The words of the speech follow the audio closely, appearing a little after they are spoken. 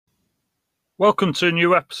Welcome to a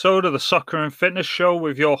new episode of the Soccer and Fitness Show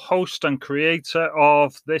with your host and creator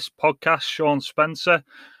of this podcast, Sean Spencer.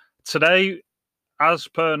 Today, as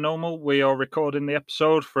per normal, we are recording the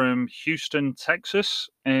episode from Houston, Texas,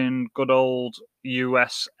 in good old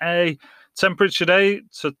USA. Temperature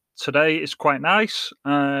today is quite nice.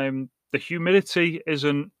 The humidity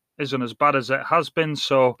isn't as bad as it has been,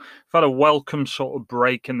 so I've had a welcome sort of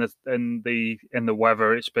break in the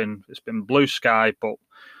weather. It's been blue sky, but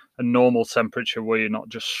a normal temperature where you're not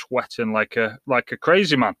just sweating like a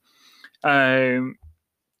crazy man.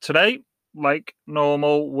 Today, like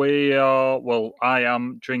normal, I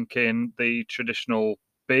am drinking the traditional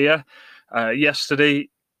beer. Yesterday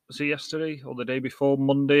or the day before?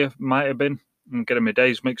 Monday, it might have been. I'm getting my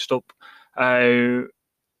days mixed up.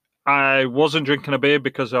 I wasn't drinking a beer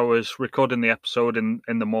because I was recording the episode in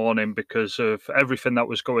the morning because of everything that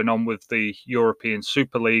was going on with the European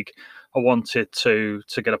Super League. I wanted to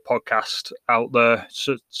get a podcast out there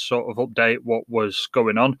to sort of update what was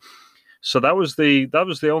going on. So that was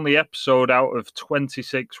the only episode out of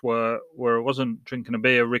 26 where I wasn't drinking a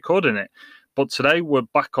beer recording it. But today we're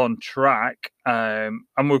back on track, and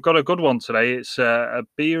we've got a good one today. It's a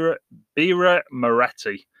Birra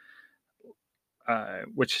Moretti.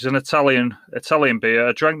 Which is an Italian beer.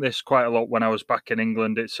 I drank this quite a lot when I was back in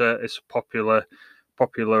England. It's a popular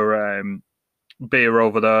beer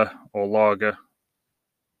over there, or lager.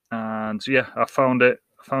 And yeah, I found it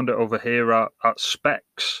over here at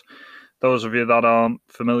Specs. Those of you that aren't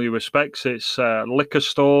familiar with Specs, it's a liquor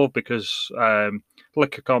store because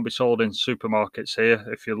liquor can't be sold in supermarkets here.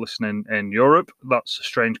 If you're listening in Europe, that's a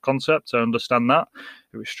strange concept. I understand that.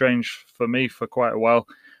 It was strange for me for quite a while.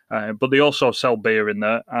 But they also sell beer in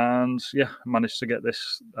there, and yeah, I managed to get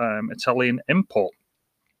this Italian import.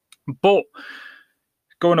 But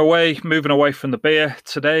moving away from the beer,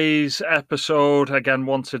 today's episode, again,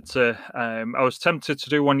 I was tempted to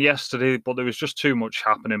do one yesterday, but there was just too much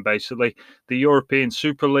happening, basically. The European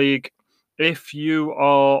Super League. If you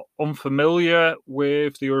are unfamiliar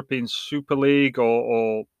with the European Super League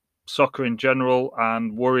or soccer in general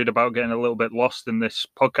and worried about getting a little bit lost in this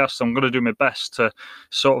podcast, I'm going to do my best to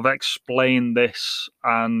sort of explain this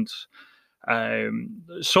and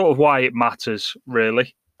sort of why it matters,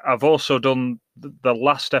 really. I've also done the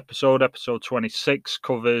last episode 26,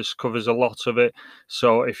 covers a lot of it.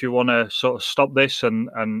 So if you want to sort of stop this and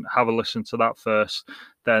have a listen to that first,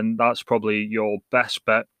 then that's probably your best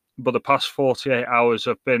bet. But the past 48 hours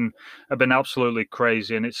have been absolutely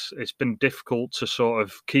crazy, and it's been difficult to sort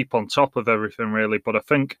of keep on top of everything, really. But I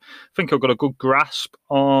think I've got a good grasp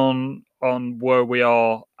on where we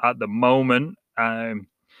are at the moment.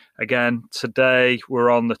 Again, today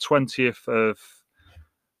we're on the 20th of.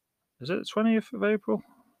 Is it the 20th of April?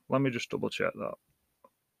 Let me just double check that.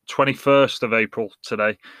 21st of April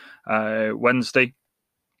today, Wednesday.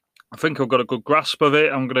 I think I've got a good grasp of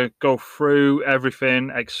it. I'm going to go through everything,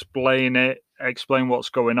 explain what's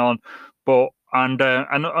going on, and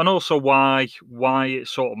also why it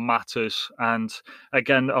sort of matters. And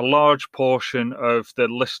again, a large portion of the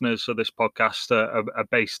listeners of this podcast are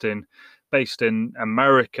based in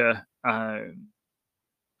America, and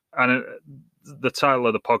the title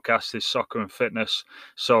of the podcast is Soccer and Fitness.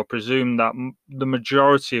 So I presume that the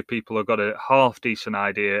majority of people have got a half decent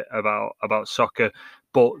idea about soccer.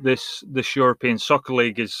 But this European Soccer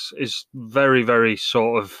League is very, very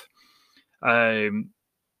sort of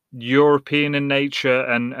European in nature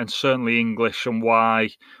and certainly English, and why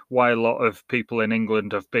a lot of people in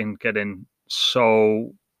England have been getting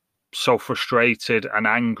so frustrated and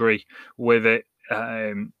angry with it.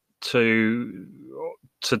 To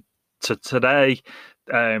today,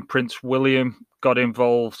 Prince William got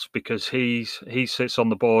involved because he sits on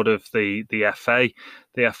the board of the FA.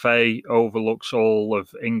 The FA overlooks all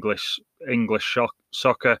of English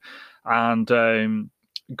soccer, and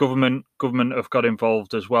government have got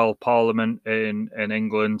involved as well. Parliament in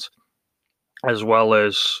England, as well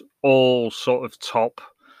as all sort of top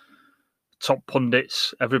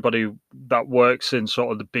pundits, everybody that works in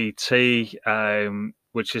sort of the BT.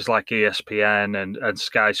 Which is like ESPN and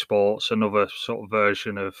Sky Sports, another sort of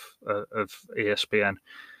version of ESPN.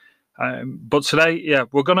 But today, yeah,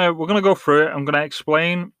 we're gonna go through it. I'm gonna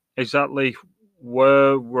explain exactly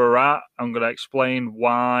where we're at. I'm gonna explain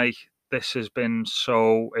why this has been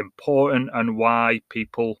so important and why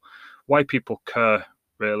people care,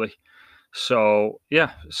 really. So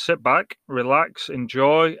yeah, sit back, relax,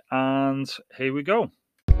 enjoy, and here we go.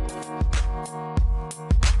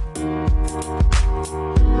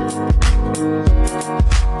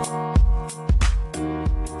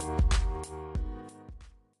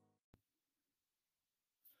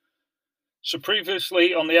 So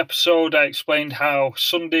previously on the episode, I explained how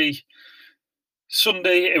Sunday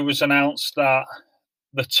it was announced that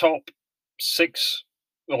the top six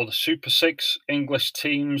or the Super Six English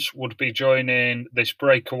teams would be joining this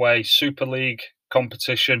breakaway Super League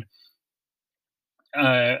competition,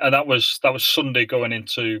 and that was Sunday going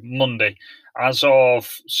into Monday. As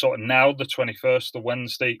of sort of now, the 21st, the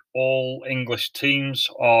Wednesday, all English teams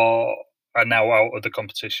are now out of the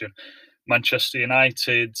competition. Manchester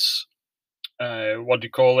United's what do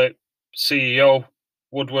you call it? CEO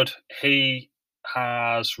Woodward, he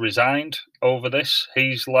has resigned over this.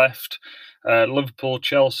 He's left. Liverpool,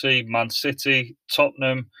 Chelsea, Man City,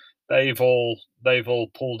 Tottenham, they've all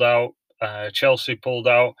pulled out. Chelsea pulled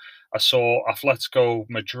out. I saw Atletico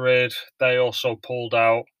Madrid, they also pulled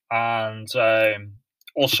out, and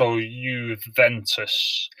also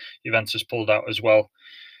Juventus pulled out as well.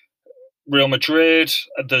 Real Madrid,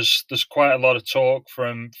 there's quite a lot of talk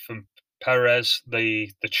from Perez,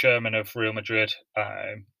 the chairman of Real Madrid.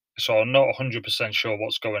 So I'm not 100% sure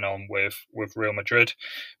what's going on with Real Madrid.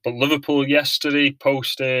 But Liverpool yesterday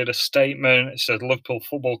posted a statement. It said Liverpool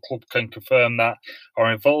Football Club can confirm that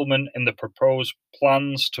our involvement in the proposed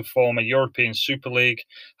plans to form a European Super League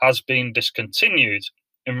has been discontinued.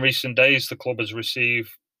 In recent days, the club has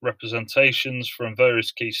received representations from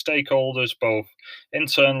various key stakeholders, both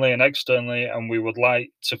internally and externally, and we would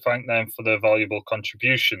like to thank them for their valuable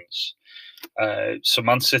contributions. So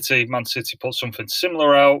Man City put something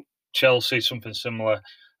similar out, Chelsea something similar,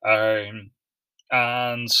 and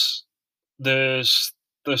there's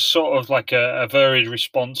sort of like a varied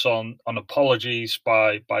response on apologies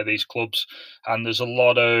by these clubs, and there's a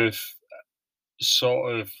lot of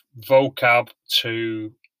sort of vocab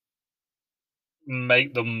to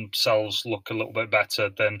make themselves look a little bit better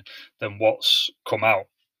than what's come out.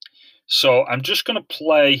 So I'm just going to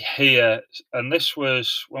play here, and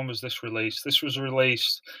when was this released? This was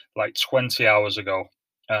released like 20 hours ago,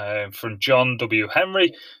 from John W.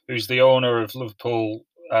 Henry, who's the owner of Liverpool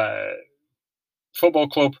Football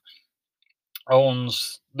Club,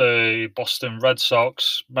 owns the Boston Red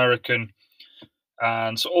Sox, American,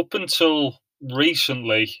 and so up until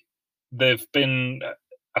recently, they've been.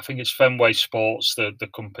 I think it's Fenway Sports, the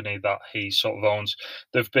company that he sort of owns.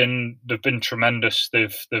 They've been tremendous.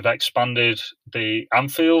 They've expanded the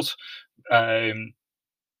Anfield,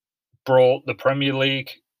 brought the Premier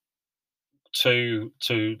League to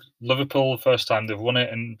Liverpool. The first time they've won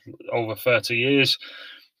it in over 30 years,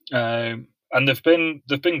 and they've been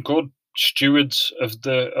good stewards of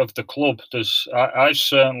the club. I've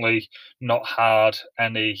certainly not had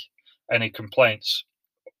any complaints,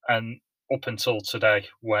 and up until today,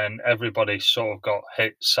 when everybody sort of got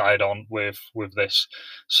hit side on with this.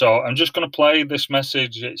 So I'm just going to play this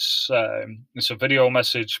message. It's a video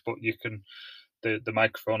message, but you can the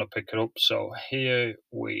microphone will pick it up. So here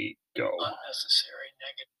we go. Unnecessary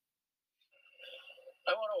negative.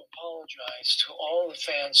 I want to apologize to all the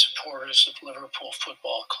fan supporters of Liverpool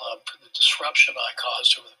Football Club for the disruption I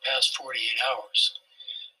caused over the past 48 hours.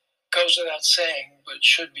 Goes without saying, but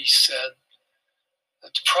should be said,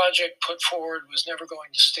 that the project put forward was never going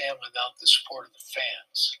to stand without the support of the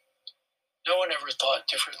fans. No one ever thought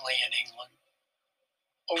differently in England.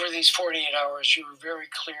 Over these 48 hours, you were very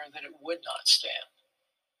clear that it would not stand.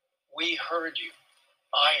 We heard you.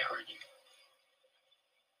 I heard you.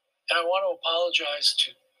 And I want to apologize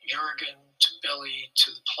to Jurgen, to Billy, to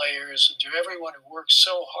the players, and to everyone who worked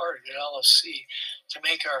so hard at LFC to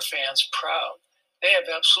make our fans proud. They have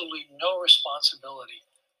absolutely no responsibility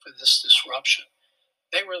for this disruption.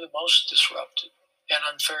 They were the most disrupted, and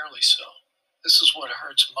unfairly so. This is what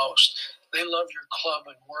hurts most. They love your club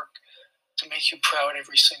and work to make you proud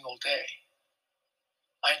every single day.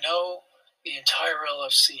 I know the entire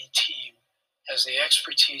LFC team has the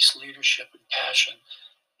expertise, leadership, and passion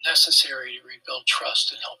necessary to rebuild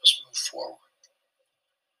trust and help us move forward.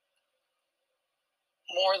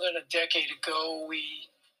 More than a decade ago,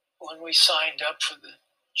 when we signed up for the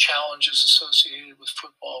challenges associated with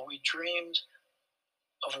football, we dreamed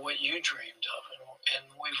of what you dreamed of, and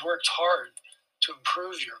we've worked hard to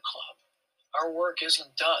improve your club. Our work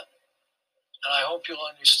isn't done, and I hope you'll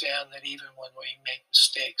understand that even when we make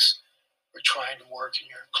mistakes, we're trying to work in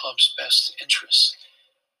your club's best interests.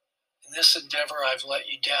 In this endeavor, I've let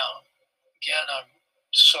you down. Again, I'm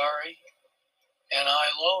sorry, and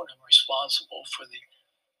I alone am responsible for the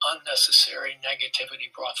unnecessary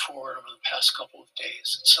negativity brought forward over the past couple of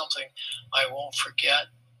days. It's something I won't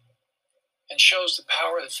forget, and shows the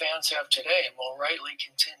power the fans have today and will rightly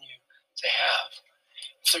continue to have.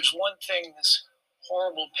 If there's one thing this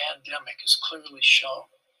horrible pandemic has clearly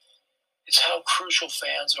shown, It's how crucial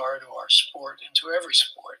fans are to our sport and to every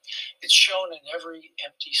sport. It's shown in every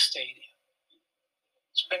empty stadium.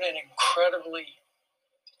 It's been an incredibly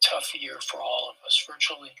tough year for all of us,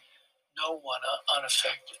 virtually no one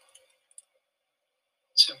unaffected.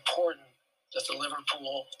 It's important that the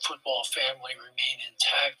Liverpool football family remain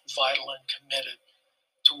intact, vital, and committed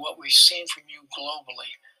to what we've seen from you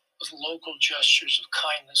globally with local gestures of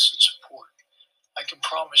kindness and support. I can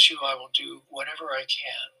promise you I will do whatever I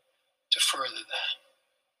can to further that.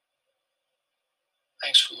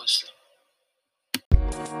 Thanks for listening.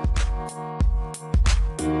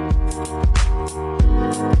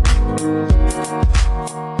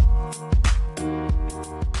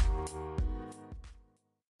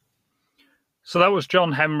 So that was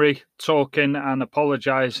John Henry talking and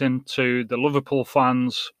apologising to the Liverpool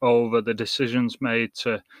fans over the decisions made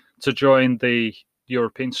to join the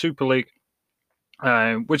European Super League,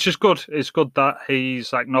 which is good. It's good that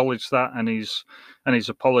he's acknowledged that and he's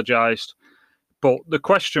apologised. But the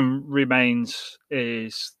question remains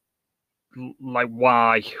is, like,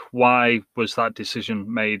 why was that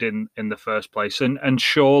decision made in the first place? And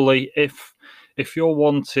surely if you're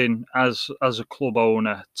wanting as a club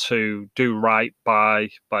owner to do right by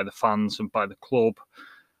the fans and by the club,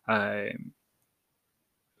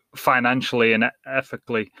 financially and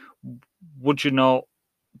ethically, would you not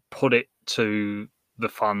put it to the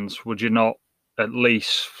fans? Would you not at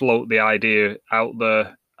least float the idea out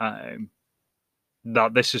there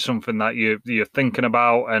that this is something that you're thinking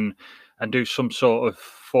about and do some sort of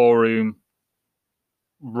forum,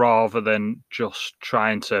 rather than just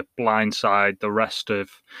trying to blindside the rest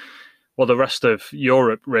of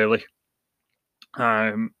Europe, really?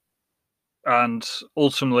 And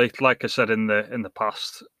ultimately, like I said in the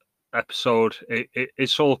past episode,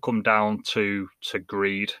 it's all come down to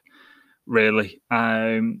greed, really.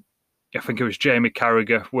 I think it was Jamie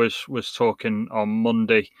Carragher was talking on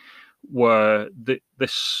Monday, where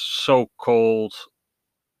this so-called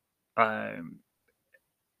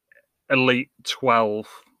Elite 12,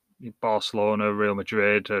 Barcelona, Real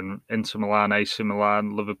Madrid, and Inter Milan, AC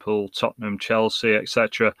Milan, Liverpool, Tottenham, Chelsea,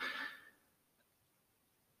 etc.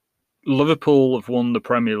 Liverpool have won the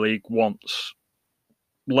Premier League once.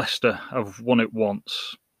 Leicester have won it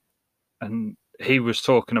once. And he was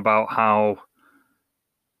talking about how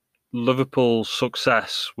Liverpool's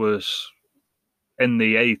success was in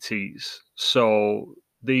the 80s. So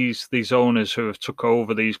these owners who have took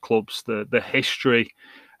over these clubs, the history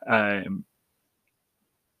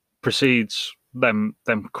precedes them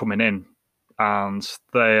coming in, and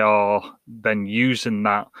they are then using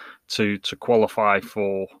that to qualify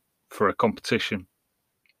for a competition.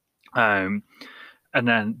 And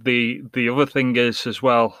then the other thing is as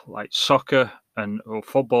well, like soccer or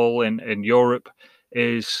football in Europe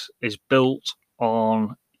is built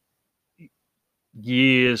on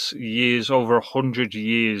years, over 100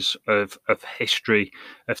 years of history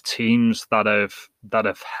of teams that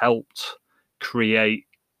have helped create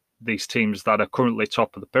these teams that are currently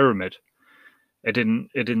top of the pyramid. It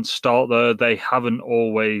didn't start there. They haven't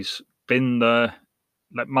always been there.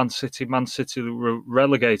 Like Man City were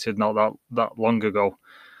relegated not that long ago,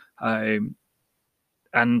 and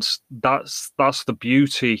that's the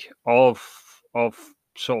beauty of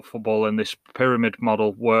sort of football in this pyramid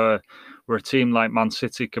model, where a team like Man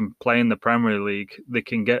City can play in the Premier League, they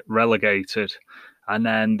can get relegated, and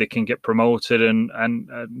then they can get promoted and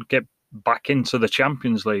get back into the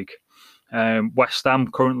Champions League. West Ham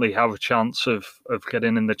currently have a chance of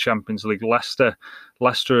getting in the Champions League. Leicester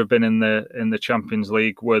have been in the Champions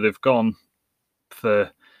League, where they've gone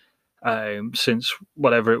for since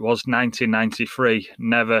whatever it was, 1993,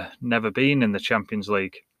 never been in the Champions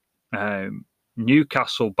League.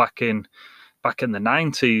 Newcastle back in the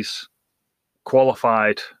 90s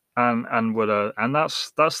qualified and were and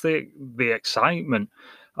that's the excitement.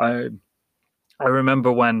 I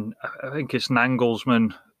remember when, I think it's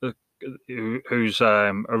Nagelsmann, who's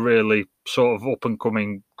a really sort of up and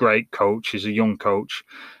coming great coach. He's a young coach.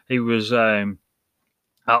 He was at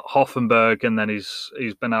Hoffenberg, and then he's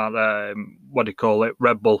been at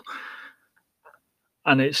Red Bull.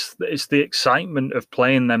 And it's the excitement of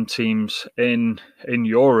playing them teams in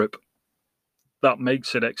Europe that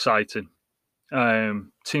makes it exciting.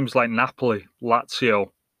 Teams like Napoli,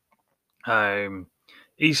 Lazio,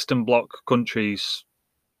 Eastern Bloc countries,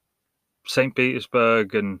 St.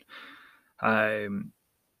 Petersburg and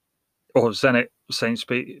Zenit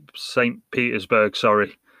St. Petersburg.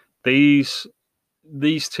 Sorry, these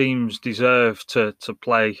teams deserve to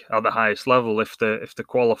play at the highest level if they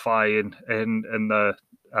qualify in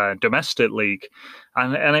domestic league,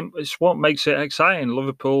 and it's what makes it exciting.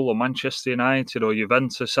 Liverpool or Manchester United or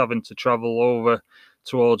Juventus having to travel over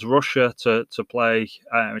towards Russia to play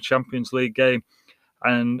a Champions League game,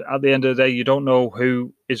 and at the end of the day, you don't know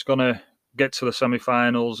who is going to get to the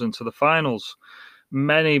semi-finals and to the finals.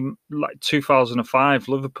 Many, like 2005,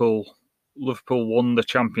 Liverpool won the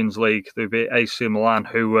Champions League. They beat AC Milan,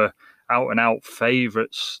 who were out and out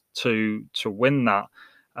favourites to win that.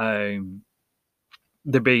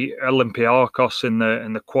 They beat Olympiacos in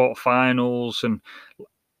the quarterfinals, and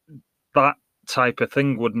that type of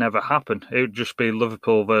thing would never happen. It would just be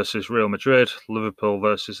Liverpool versus Real Madrid, Liverpool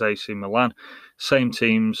versus AC Milan, same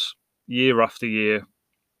teams year after year,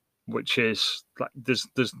 which is like there's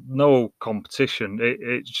no competition.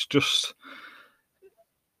 It's just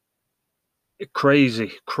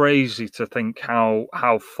crazy to think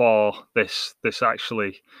how far this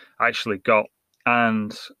actually got.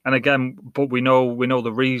 And again, but we know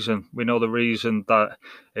the reason. We know the reason that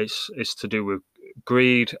it's to do with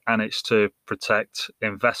greed, and it's to protect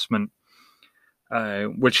investment,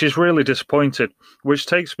 which is really disappointing. Which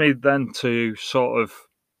takes me then to sort of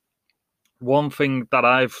one thing that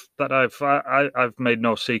I've made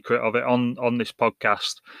no secret of it on this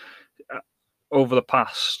podcast over the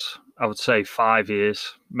past, I would say 5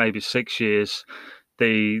 years, maybe 6 years.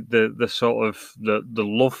 The sort of the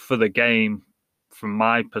love for the game, from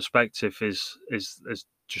my perspective, is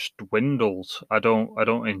just dwindled. I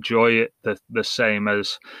don't enjoy it the same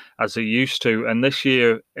as I used to, and this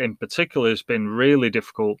year in particular has been really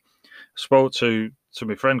difficult. I spoke to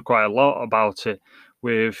my friend quite a lot about it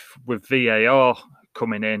with VAR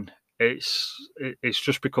coming in. It's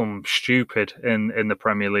just become stupid in the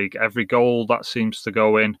Premier League. Every goal that seems to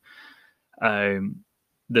go in,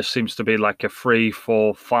 there seems to be like a 3,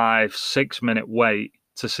 4, 5, 6 minute wait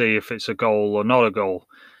to see if it's a goal or not a goal.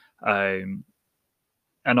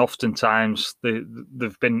 And oftentimes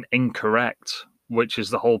they've been incorrect, which is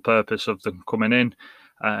the whole purpose of them coming in.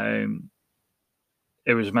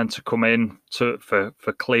 It was meant to come in for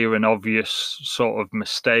clear and obvious sort of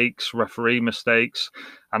mistakes, referee mistakes,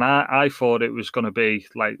 and I thought it was going to be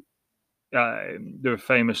like the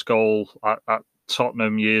famous goal at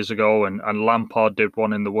Tottenham years ago, and Lampard did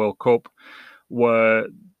one in the World Cup, where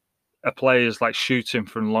a player's like shooting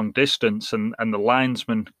from long distance, and the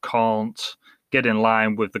linesman can't get in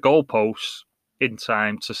line with the goalposts in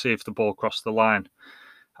time to see if the ball crossed the line.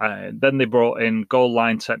 Then they brought in goal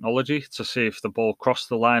line technology to see if the ball crossed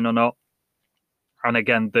the line or not. And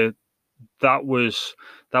again, that was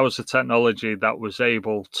the technology that was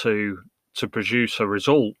able to produce a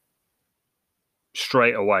result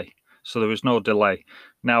straight away. So there was no delay.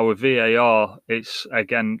 Now with VAR, it's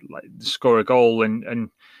again like score a goal, and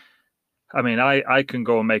I mean I can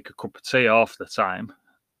go and make a cup of tea half the time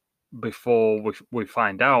before we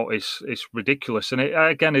find out. It's ridiculous, and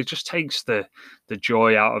it just takes the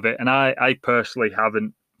joy out of it. And I personally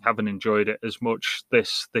haven't enjoyed it as much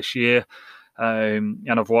this year. And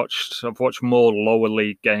I've watched more lower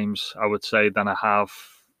league games, I would say, than I have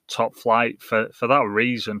top flight for that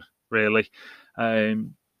reason, really.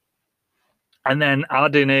 And then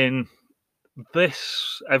adding in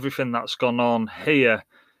everything that's gone on here,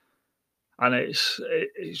 and it's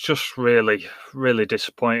just really, really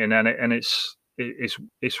disappointing, and it's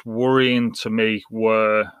worrying to me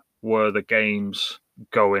where the game's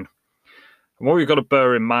going. And what we've got to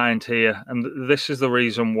bear in mind here, and this is the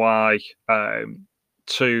reason why,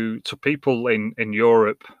 to people in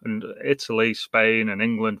Europe and Italy, Spain, and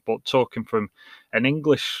England, but talking from an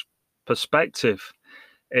English perspective,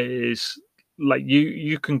 is like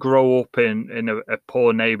you can grow up in a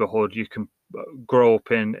poor neighborhood, you can grow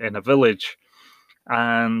up in a village,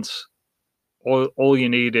 and all you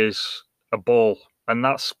need is a ball, and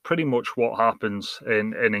that's pretty much what happens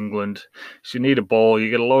in England. So you need a ball. You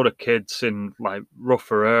get a load of kids in like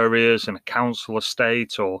rougher areas, in a council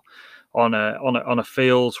estate, or on a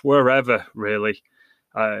field, wherever really,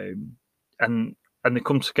 and they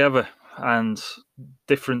come together, and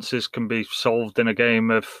differences can be solved in a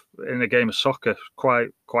game of soccer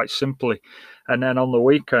quite simply. And then on the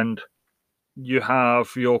weekend, you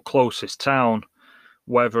have your closest town,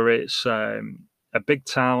 whether it's a big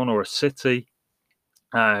town or a city.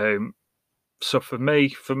 So for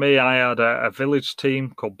me, I had a village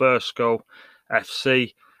team called Burscough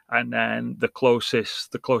FC, and then the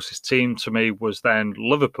closest team to me was then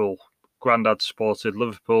Liverpool. Grandad supported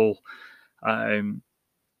Liverpool,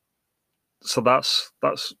 so that's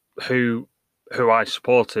who I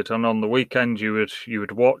supported. And on the weekend, you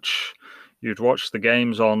would watch the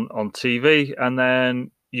games on TV, and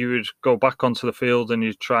then you would go back onto the field and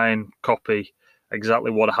you'd try and copy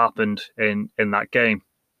exactly what happened in that game.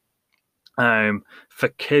 For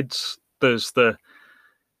kids, there's the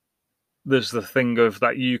thing of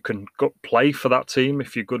that you can go play for that team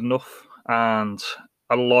if you're good enough, and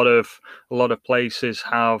a lot of places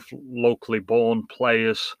have locally born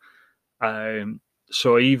players.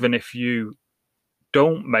 So even if you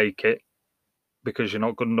don't make it because you're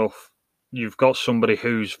not good enough, you've got somebody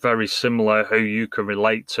who's very similar who you can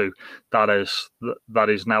relate to that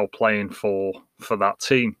is now playing for that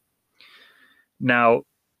team. Now,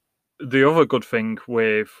 the other good thing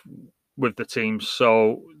with the teams,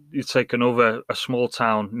 so you take a small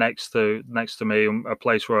town next to me, a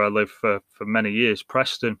place where I lived for many years,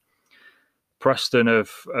 Preston. Preston have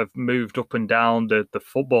moved up and down the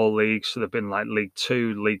football leagues. So they've been like League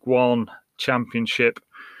Two, League One, Championship.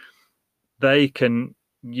 They can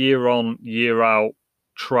year on, year out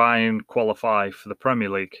try and qualify for the Premier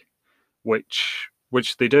League, which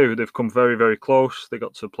they do. They've come very, very close. They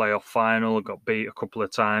got to the playoff final, got beat a couple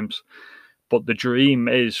of times. But the dream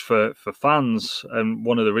is for fans, and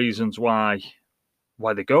one of the reasons why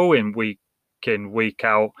they go in, week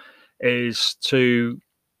out, is to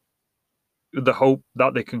the hope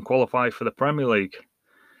that they can qualify for the Premier League.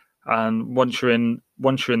 And once you're in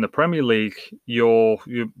the Premier League, your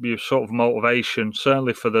sort of motivation,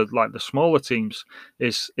 certainly for the smaller teams,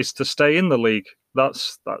 is to stay in the league.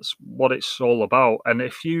 That's what it's all about. And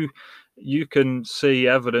if you can see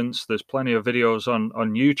evidence, there's plenty of videos on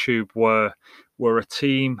YouTube where a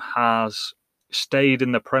team has stayed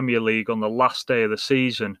in the Premier League on the last day of the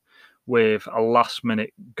season with a last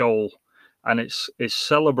minute goal, and it's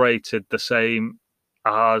celebrated the same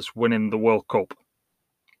as winning the World Cup.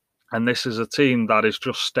 And this is a team that has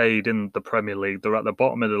just stayed in the Premier League. They're at the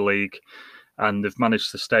bottom of the league, and they've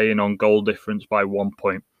managed to stay in on goal difference by 1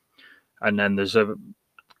 point. And then there's a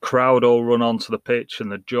crowd all run onto the pitch, and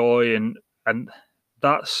the joy, and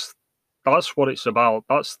that's what it's about.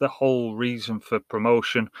 That's the whole reason for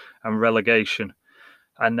promotion and relegation.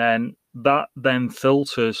 And then that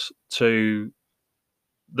filters to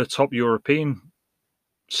the top European.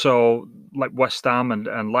 So like West Ham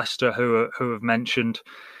and Leicester, who have mentioned,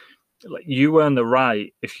 you earn the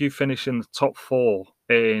right, if you finish in the top four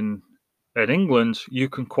in England, you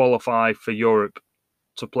can qualify for Europe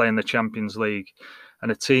to play in the Champions League.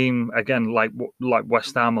 And a team, again, like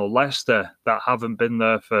West Ham or Leicester, that haven't been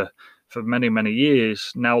there for many, many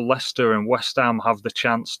years, now Leicester and West Ham have the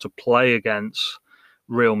chance to play against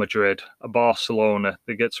Real Madrid, Barcelona.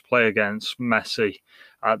 They get to play against Messi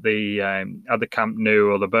at the Camp Nou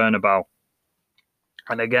or the Bernabeu.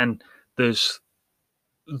 And again, there's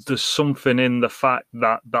something in the fact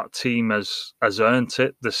that that team has earned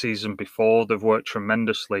it the season before. They've worked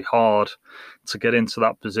tremendously hard to get into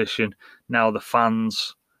that position. Now the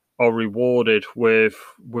fans are rewarded with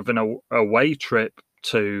an away trip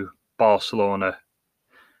to Barcelona,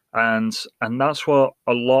 and that's what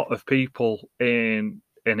a lot of people in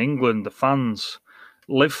England, the fans,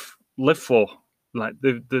 live for. Like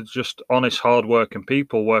they're just honest, hard-working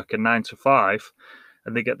people working 9 to 5,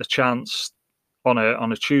 and they get the chance on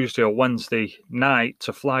a Tuesday or Wednesday night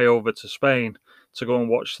to fly over to Spain to go and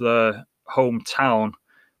watch their hometown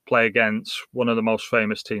play against one of the most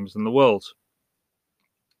famous teams in the world.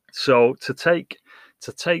 So to take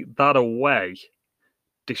that away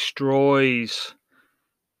destroys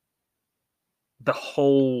the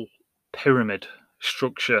whole pyramid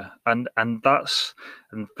structure, and that's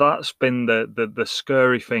been the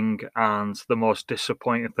scary thing and the most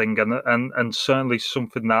disappointing thing, and certainly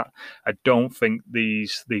something that I don't think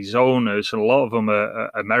these owners, and a lot of them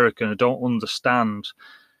are American, don't understand,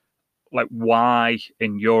 like why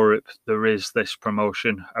in Europe there is this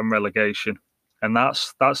promotion and relegation. And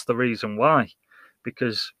that's the reason why.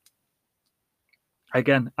 Because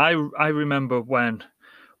again, I remember when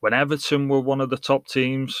Everton were one of the top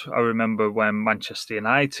teams. I remember when Manchester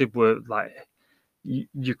United were like,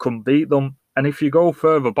 you couldn't beat them. And if you go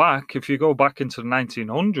further back, if you go back into the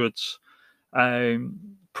 1900s,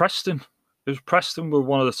 Preston were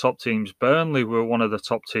one of the top teams. Burnley were one of the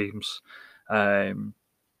top teams.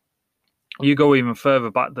 You go even further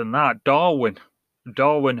back than that, Darwin,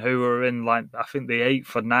 who were in like I think the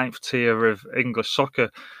 8th or 9th tier of English soccer,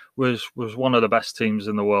 was one of the best teams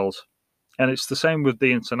in the world. And it's the same with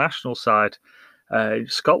the international side.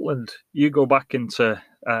 Scotland, you go back into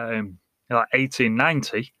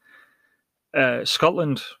 1890,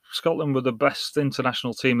 Scotland were the best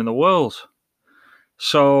international team in the world.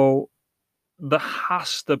 So there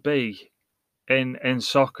has to be in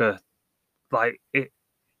soccer, like it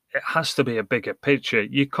has to be a bigger picture.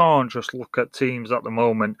 You can't just look at teams at the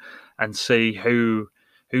moment and see who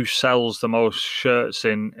sells the most shirts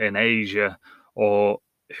in Asia, or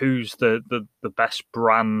who's the best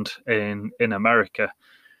brand in America.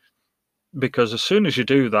 Because as soon as you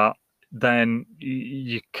do that, then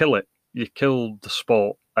you kill it. You kill the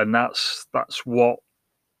sport, and that's what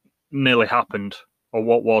nearly happened, or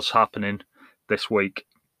what was happening this week.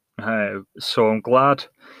 So I'm glad.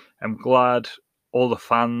 I'm glad all the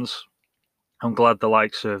fans. I'm glad the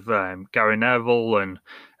likes of Gary Neville and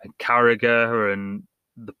Carragher and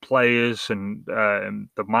the players and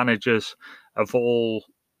the managers have all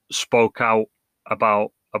spoke out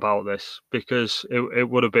about this, because it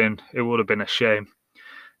would have been a shame.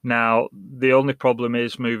 Now the only problem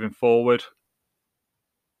is, moving forward,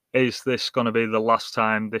 is this going to be the last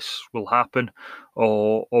time this will happen,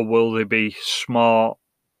 or will they be smarter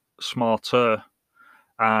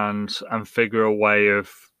and figure a way of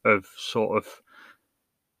sort of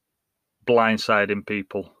blindsiding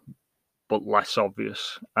people, but less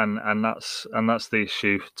obvious, and that's the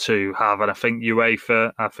issue to have. And I think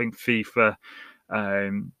UEFA, I think FIFA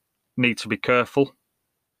need to be careful,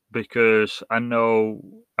 because I know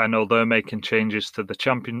they're making changes to the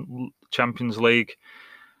Champions League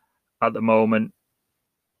at the moment.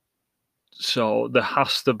 So there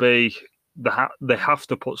has to be they have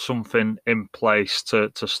to put something in place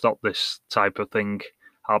to stop this type of thing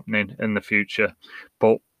happening in the future.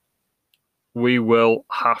 But we will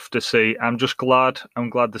have to see. I'm glad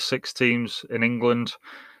the 6 teams in England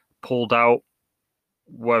pulled out,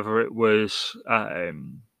 whether it was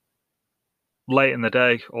late in the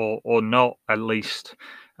day or not. At least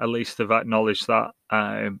they've acknowledged that,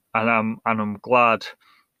 and I'm glad,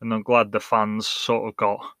 the fans sort of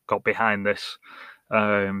got behind this.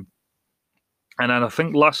 And then I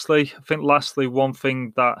think lastly, one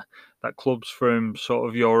thing that clubs from sort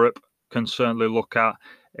of Europe can certainly look at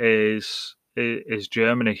is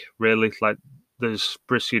Germany. Really, like, there's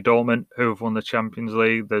Borussia Dortmund, who have won the Champions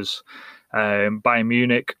League. There's Bayern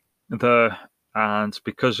Munich there, and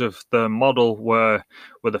because of the model where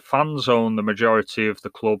the fans own the majority of the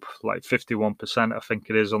club, like 51%, I think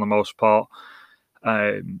it is on the most part.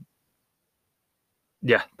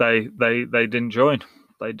 Yeah, they didn't join.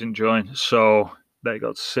 They didn't join, so they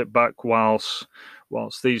got to sit back whilst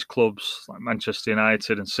these clubs like Manchester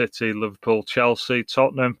United and City, Liverpool, Chelsea,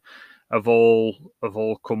 Tottenham have all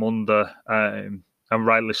come under, and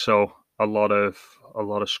rightly so, a lot of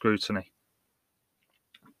scrutiny.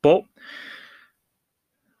 But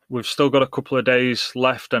we've still got a couple of days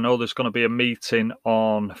left. I know there's going to be a meeting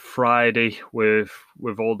on Friday with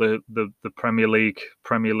all the Premier League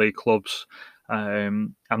clubs.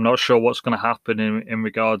 I'm not sure what's going to happen in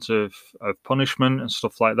regards of punishment and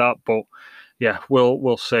stuff like that, but yeah,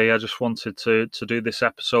 we'll see. I just wanted to do this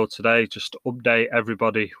episode today, just to update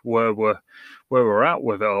everybody where we're at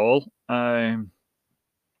with it all. Yeah,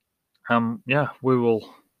 we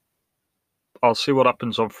will. I'll see what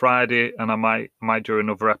happens on Friday, and I might do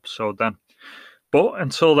another episode then. But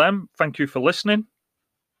until then, thank you for listening.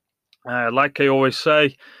 Like I always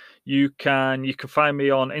say, you can find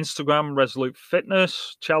me on Instagram, Resolute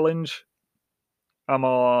Fitness Challenge. I'm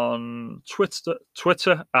on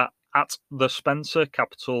Twitter at the Spencer,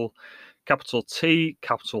 capital T,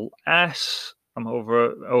 capital S. I'm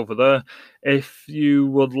over there. If you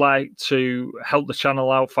would like to help the channel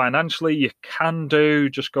out financially, you can do.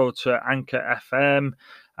 Just go to Anchor FM,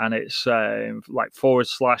 and it's like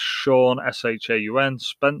 /Shaun, SHAUN,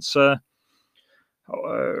 Spencer.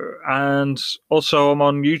 And also I'm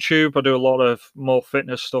on YouTube. I do a lot of more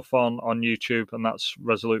fitness stuff on YouTube, and that's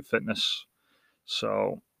Resolute Fitness.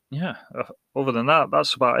 So yeah, other than that,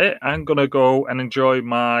 that's about it. I'm going to go and enjoy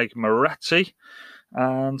my Moretti,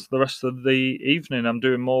 and the rest of the evening I'm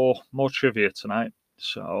doing more trivia tonight.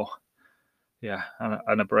 So yeah,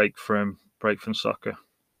 and a break from soccer.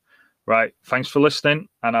 Right, thanks for listening,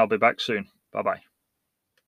 and I'll be back soon. Bye-bye.